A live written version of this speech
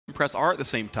press R at the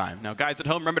same time. Now, guys at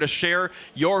home, remember to share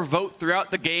your vote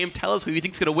throughout the game. Tell us who you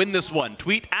think is going to win this one.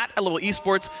 Tweet at LOL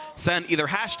Esports. Send either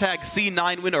hashtag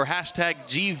C9win or hashtag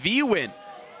GVwin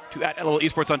to at LOL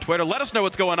Esports on Twitter. Let us know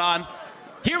what's going on.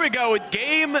 Here we go with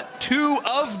game 2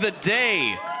 of the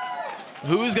day.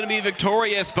 Who's going to be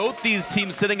victorious? Both these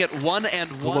teams sitting at 1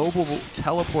 and 1. Global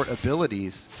teleport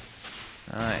abilities.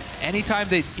 Anytime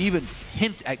they even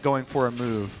hint at going for a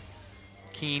move,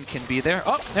 Keen can be there.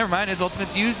 Oh, never mind. His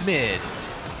ultimate's used mid.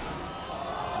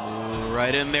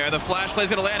 Right in there. The flash play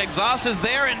is going to land. Exhaust is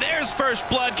there, and there's first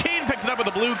blood. Keen picks it up with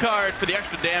a blue card for the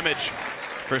extra damage.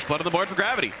 First blood on the board for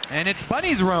Gravity. And it's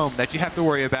Bunny's roam that you have to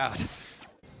worry about.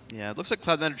 Yeah, it looks like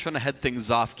Cloud9 are trying to head things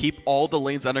off, keep all the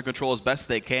lanes under control as best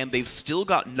they can. They've still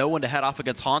got no one to head off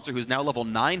against Haunter, who's now level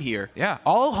 9 here. Yeah,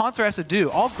 all Haunter has to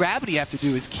do, all Gravity have to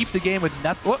do is keep the game with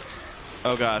nothing.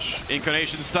 Oh gosh,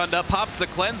 Incarnation stunned up, pops the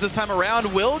cleanse this time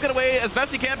around, will get away as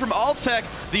best he can from Altec.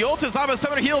 The ult is on a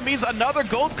summoner heal, means another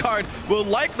gold card will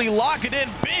likely lock it in.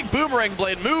 Big boomerang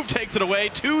blade move takes it away,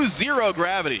 2-0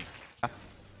 Gravity.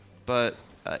 But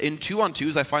in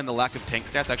 2-on-2s, I find the lack of tank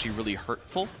stats actually really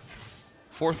hurtful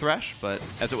for Thresh, but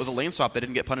as it was a lane swap, they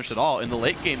didn't get punished at all. In the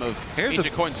late game of Ancient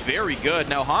Coin's very good.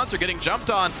 Now Hans are getting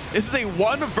jumped on. This is a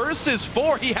 1 versus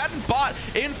 4. He hadn't bought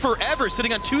in forever,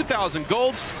 sitting on 2,000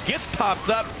 gold. Gets popped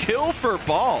up, kill for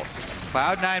balls.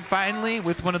 Cloud9 finally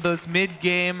with one of those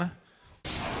mid-game. All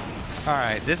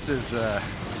right, this is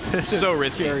so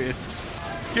risky.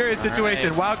 Curious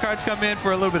situation. Right. Wildcards come in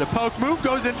for a little bit of poke. Move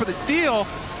goes in for the steal.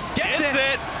 Gets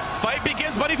it. Fight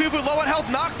begins. Bunny Fufu low on health,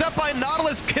 knocked up by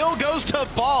Nautilus. Kill goes to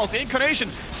Balls. Incarnation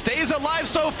stays alive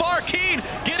so far. Keen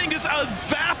getting just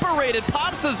evaporated.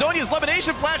 Pops the Zonia's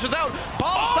levitation, flashes out.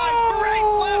 Balls dies. Great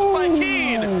flash by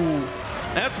Keen.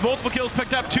 That's multiple kills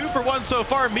picked up. 2 for 1 so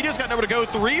far. Meteor's got nowhere to go.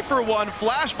 3 for 1.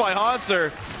 Flash by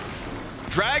Hanser.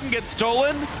 Dragon gets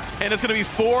stolen, and it's going to be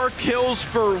 4 kills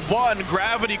for 1.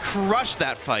 Gravity crushed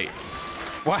that fight.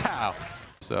 Wow.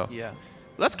 So yeah.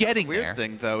 That's getting there. Weird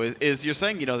thing, though, is you're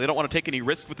saying, you know, they don't want to take any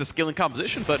risk with the skill and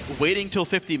composition, but waiting till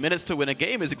 50 minutes to win a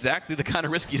game is exactly the kind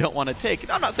of risk you don't want to take.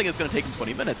 And I'm not saying it's going to take them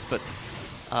 20 minutes, but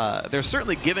they're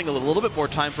certainly giving a little bit more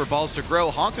time for balls to grow.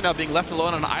 Hanser now being left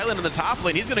alone on an island in the top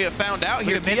lane. He's going to get found out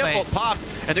here. TF will pop,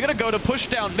 and they're going to go to push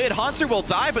down mid. Hanser will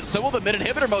die, but so will the mid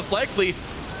inhibitor most likely.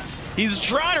 He's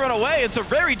trying to run away. It's a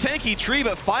very tanky tree,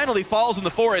 but finally falls in the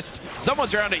forest.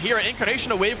 Someone's around it here.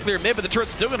 Incarnation away from clear mid, but the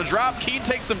turret's still going to drop. Keen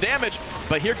takes some damage,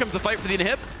 but here comes the fight for the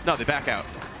inhib. No, they back out.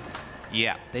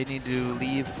 Yeah, they need to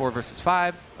leave 4 versus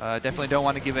 5. Definitely don't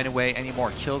want to give away any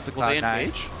more kills to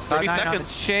Cloud9. 30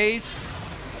 seconds. Chase.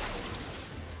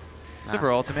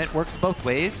 Silver ultimate works both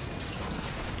ways.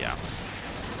 Yeah.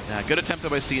 Good attempt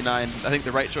by C9. I think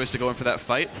the right choice to go in for that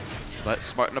fight. But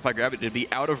smart enough by Gravity to be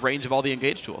out of range of all the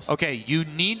engage tools. Okay, you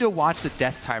need to watch the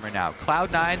death timer now.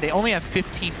 Cloud9, they only have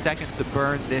 15 seconds to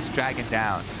burn this dragon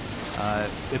down.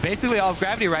 Basically, all of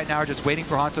Gravity right now are just waiting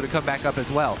for Hanzo to come back up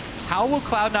as well. How will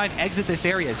Cloud9 exit this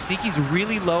area? Sneaky's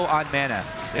really low on mana.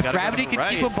 If Gravity can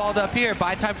keep him balled up here,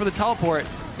 buy time for the teleport.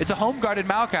 It's a home-guarded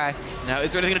Maokai. Now,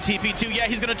 is there anything to TP to? Yeah,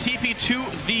 he's going to TP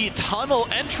to the tunnel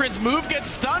entrance. Move gets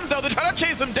stunned, though. They're trying to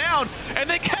chase him down, and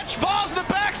they catch balls in the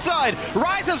backside.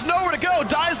 Rise has nowhere to go.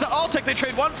 Dies to Altec. They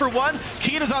trade 1 for 1.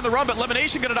 Keen is on the run, but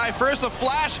Lemonation going to die first. The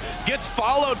flash gets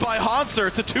followed by Hanser.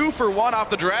 It's a 2 for 1 off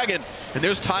the Dragon, and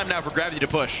there's time now for Gravity to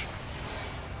push.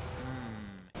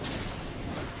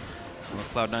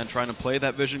 Cloud9 trying to play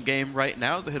that vision game right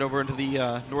now as they head over into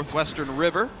the Northwestern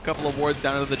River. A couple of wards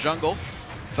down into the jungle.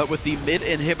 But with the mid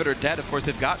inhibitor dead, of course,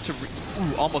 they've got to...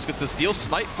 almost gets the steal.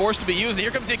 Smite forced to be used. And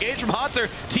here comes the engage from Hanser.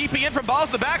 TP in from Balls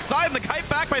to the backside. And the kite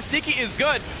back by Sneaky is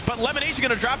good. But Lemonation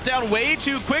going to drop down way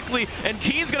too quickly. And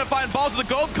Keen's going to find Balls with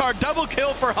the gold card. Double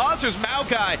kill for Hanser's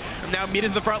Maokai. And now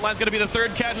Mita's in the front line is going to be the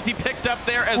 3rd casualty picked up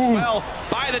there as well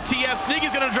by the TF.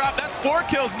 Sneaky's going to drop. That's 4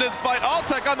 kills in this fight.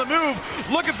 Altec on the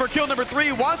move. Looking for kill number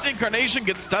 3. Once Incarnation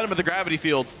gets stunned with the gravity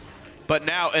field. But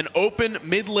now an open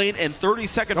mid lane and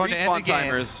 30-second respawn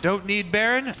timers. Don't need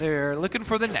Baron. They're looking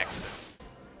for the Nexus.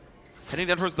 Heading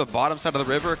down towards the bottom side of the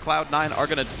river, Cloud9 are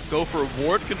going to go for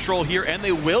ward control here, and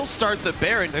they will start the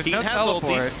Baron. There's no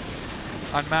teleport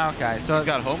on Maokai. So he's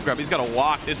got home grab. He's got to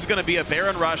walk. This is going to be a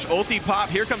Baron rush. Ulti pop.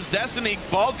 Here comes Destiny.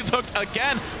 Balls gets hooked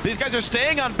again. These guys are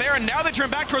staying on Baron. Now they turn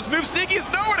back towards move. Sneaky is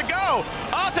nowhere to go.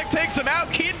 Altec takes him out.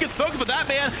 Keen gets focused, but that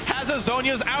man has a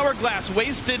Zonia's Hourglass.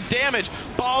 Wasted damage.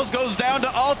 Balls goes down to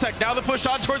Altec. Now the push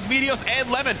on towards Meteos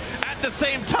and Lemon. At the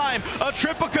same time, a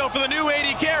triple kill for the new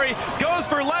AD carry. Goes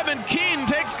for Lemon. Keen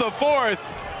takes the 4th.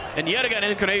 And yet again,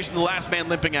 Incarnation, the last man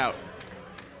limping out.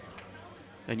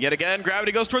 And yet again,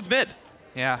 Gravity goes towards mid.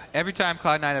 Yeah, every time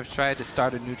Cloud9 have tried to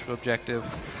start a neutral objective,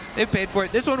 They've paid for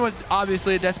it. This one was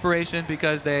obviously a desperation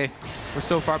because they were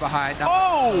so far behind.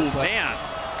 Oh, man.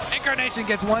 Incarnation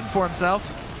gets one for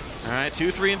himself. All right, 2,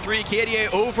 3, and 3.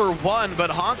 KDA over 1, but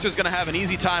Hanser's going to have an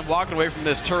easy time walking away from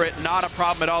this turret. Not a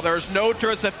problem at all. There's no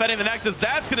turrets defending the Nexus.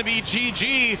 That's going to be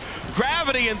GG.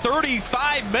 Gravity in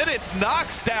 35 minutes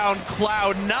knocks down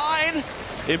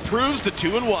Cloud9. Improves to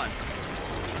 2 and 1.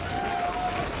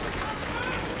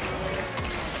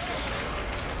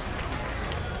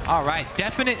 All right,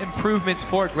 definite improvements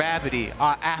for Gravity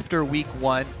after week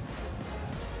 1.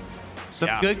 Some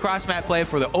good cross-map play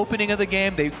for the opening of the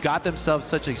game. They got themselves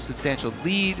such a substantial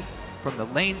lead from the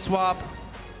lane swap.